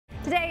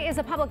is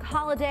a public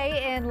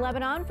holiday in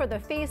Lebanon for the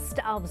Feast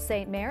of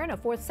St. Maron, a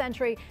 4th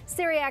century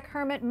Syriac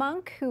hermit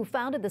monk who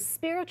founded the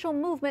spiritual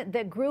movement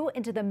that grew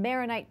into the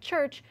Maronite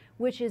Church,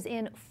 which is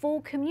in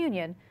full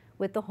communion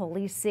with the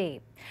Holy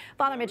See.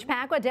 Father Mitch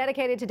Pacwa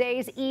dedicated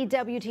today's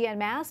EWTN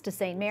Mass to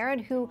St. Maron,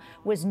 who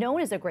was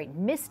known as a great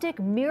mystic,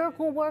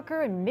 miracle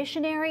worker, and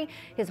missionary.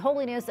 His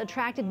holiness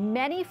attracted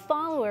many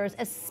followers,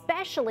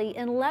 especially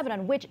in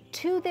Lebanon, which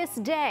to this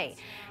day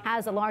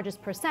has the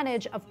largest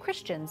percentage of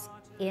Christians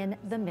in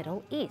the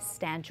Middle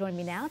East. And join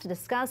me now to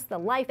discuss the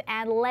life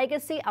and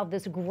legacy of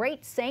this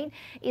great saint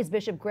is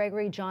Bishop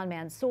Gregory John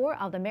Mansour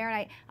of the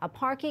Maronite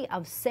Eparchy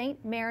of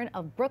St. Maron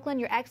of Brooklyn.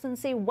 Your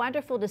Excellency,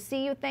 wonderful to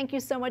see you. Thank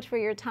you so much for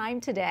your time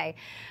today.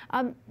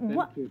 Thank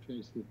you,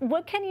 Tracy.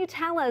 What can you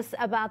tell us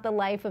about the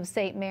life of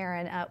St.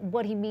 Maron,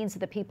 what he means to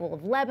the people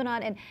of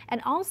Lebanon,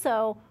 and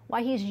also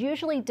why he's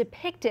usually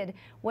depicted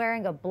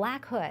wearing a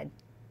black hood?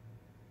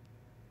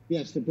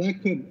 Yes, the black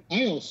hood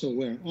I also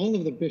wear, all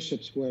of the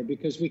bishops wear,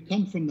 because we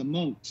come from the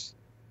monks.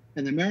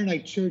 And the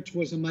Maronite Church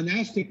was a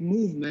monastic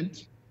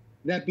movement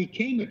that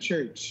became a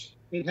church.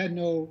 It had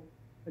no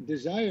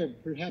desire,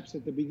 perhaps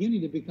at the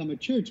beginning, to become a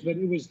church, but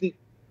it was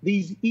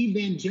these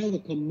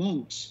evangelical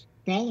monks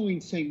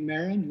following St.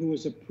 Maron, who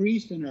was a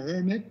priest and a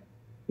hermit,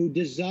 who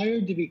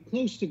desired to be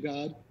close to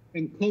God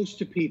and close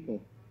to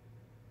people.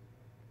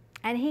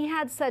 And he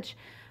had such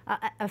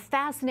a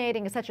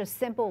fascinating, such a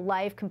simple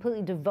life,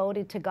 completely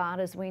devoted to God,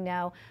 as we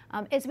know.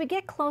 As we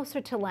get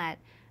closer to Lent,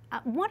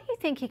 what do you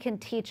think he can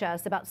teach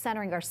us about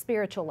centering our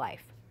spiritual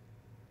life?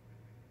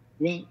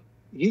 Well,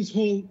 his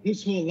whole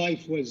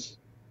life was,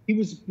 he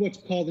was what's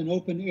called an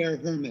open-air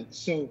hermit.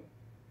 So,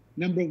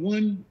 number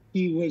one,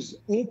 he was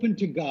open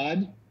to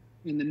God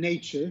in the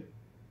nature,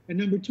 and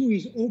number two,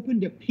 he's open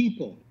to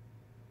people.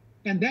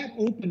 And that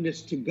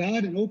openness to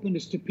God and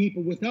openness to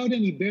people without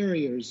any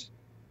barriers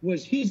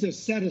was his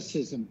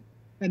asceticism.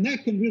 And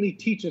that can really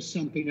teach us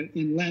something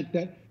in Lent,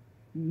 that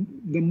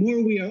the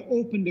more we are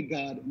open to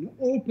God and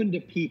open to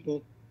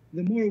people,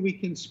 the more we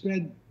can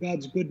spread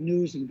God's good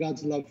news and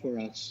God's love for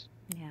us.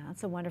 Yeah,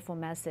 that's a wonderful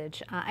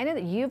message. I know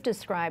that you've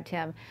described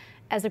him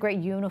as a great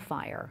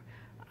unifier.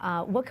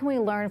 What can we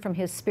learn from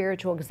his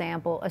spiritual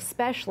example,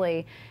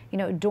 especially,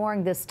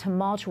 during this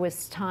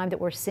tumultuous time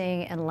that we're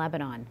seeing in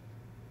Lebanon?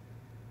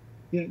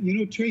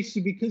 Yeah,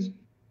 Tracy,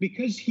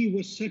 because he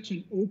was such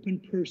an open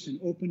person,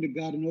 open to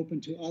God and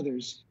open to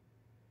others,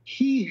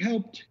 he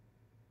helped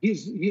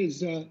his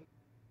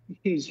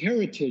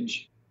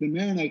heritage, the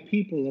Maronite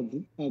people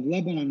of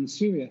Lebanon and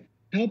Syria,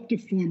 helped to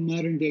form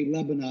modern-day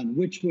Lebanon,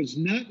 which was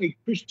not a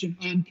Christian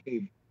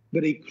enclave,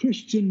 but a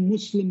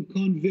Christian-Muslim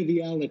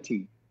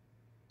conviviality.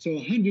 So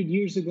 100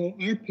 years ago,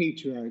 our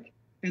patriarch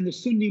and the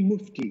Sunni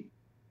Mufti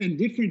and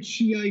different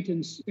Shiite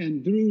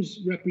and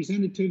Druze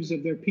representatives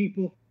of their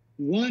people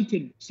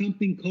wanted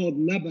something called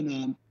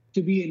Lebanon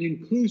to be an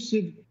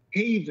inclusive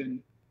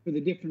haven for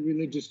the different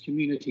religious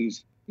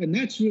communities. And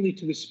that's really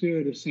to the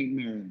spirit of St.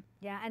 Maron.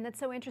 Yeah, and that's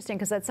so interesting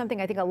because that's something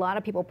I think a lot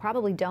of people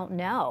probably don't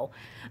know.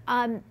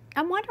 I'm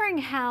wondering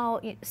how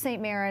St.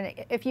 Maron,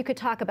 if you could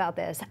talk about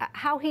this,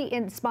 how he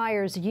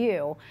inspires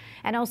you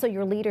and also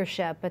your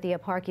leadership at the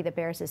eparchy that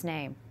bears his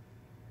name.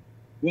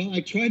 Well,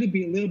 I try to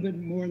be a little bit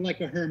more like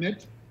a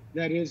hermit,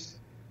 that is,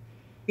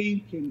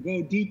 think and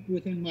go deep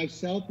within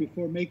myself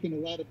before making a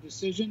lot of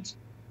decisions.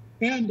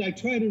 And I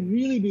try to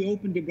really be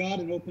open to God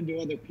and open to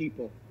other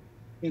people.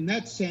 In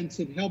that sense,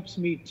 it helps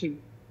me to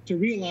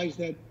realize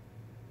that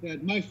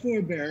my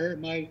forebearer,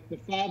 the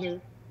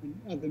father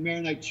of the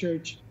Maronite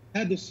Church,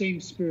 had the same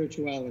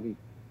spirituality.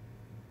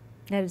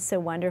 That is so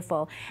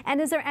wonderful.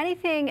 And is there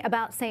anything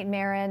about St.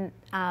 Maron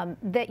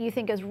that you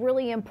think is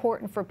really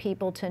important for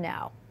people to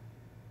know?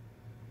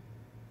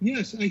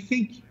 Yes, I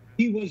think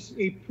he was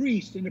a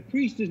priest, and a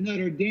priest is not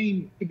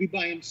ordained to be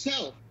by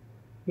himself,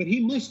 but he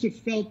must have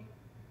felt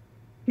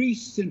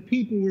priests and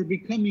people were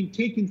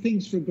taking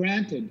things for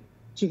granted.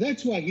 So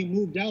that's why he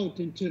moved out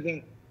into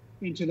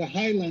the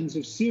highlands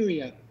of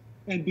Syria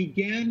and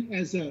began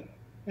as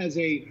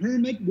a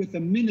hermit with a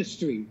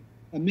ministry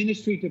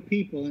to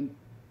people, and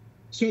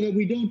so that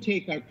we don't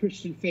take our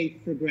Christian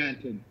faith for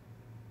granted.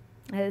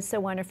 That is so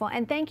wonderful.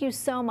 And thank you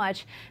so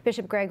much,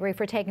 Bishop Gregory,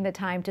 for taking the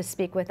time to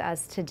speak with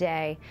us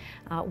today.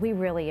 We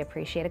really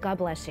appreciate it. God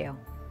bless you.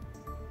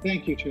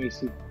 Thank you,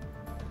 Tracy.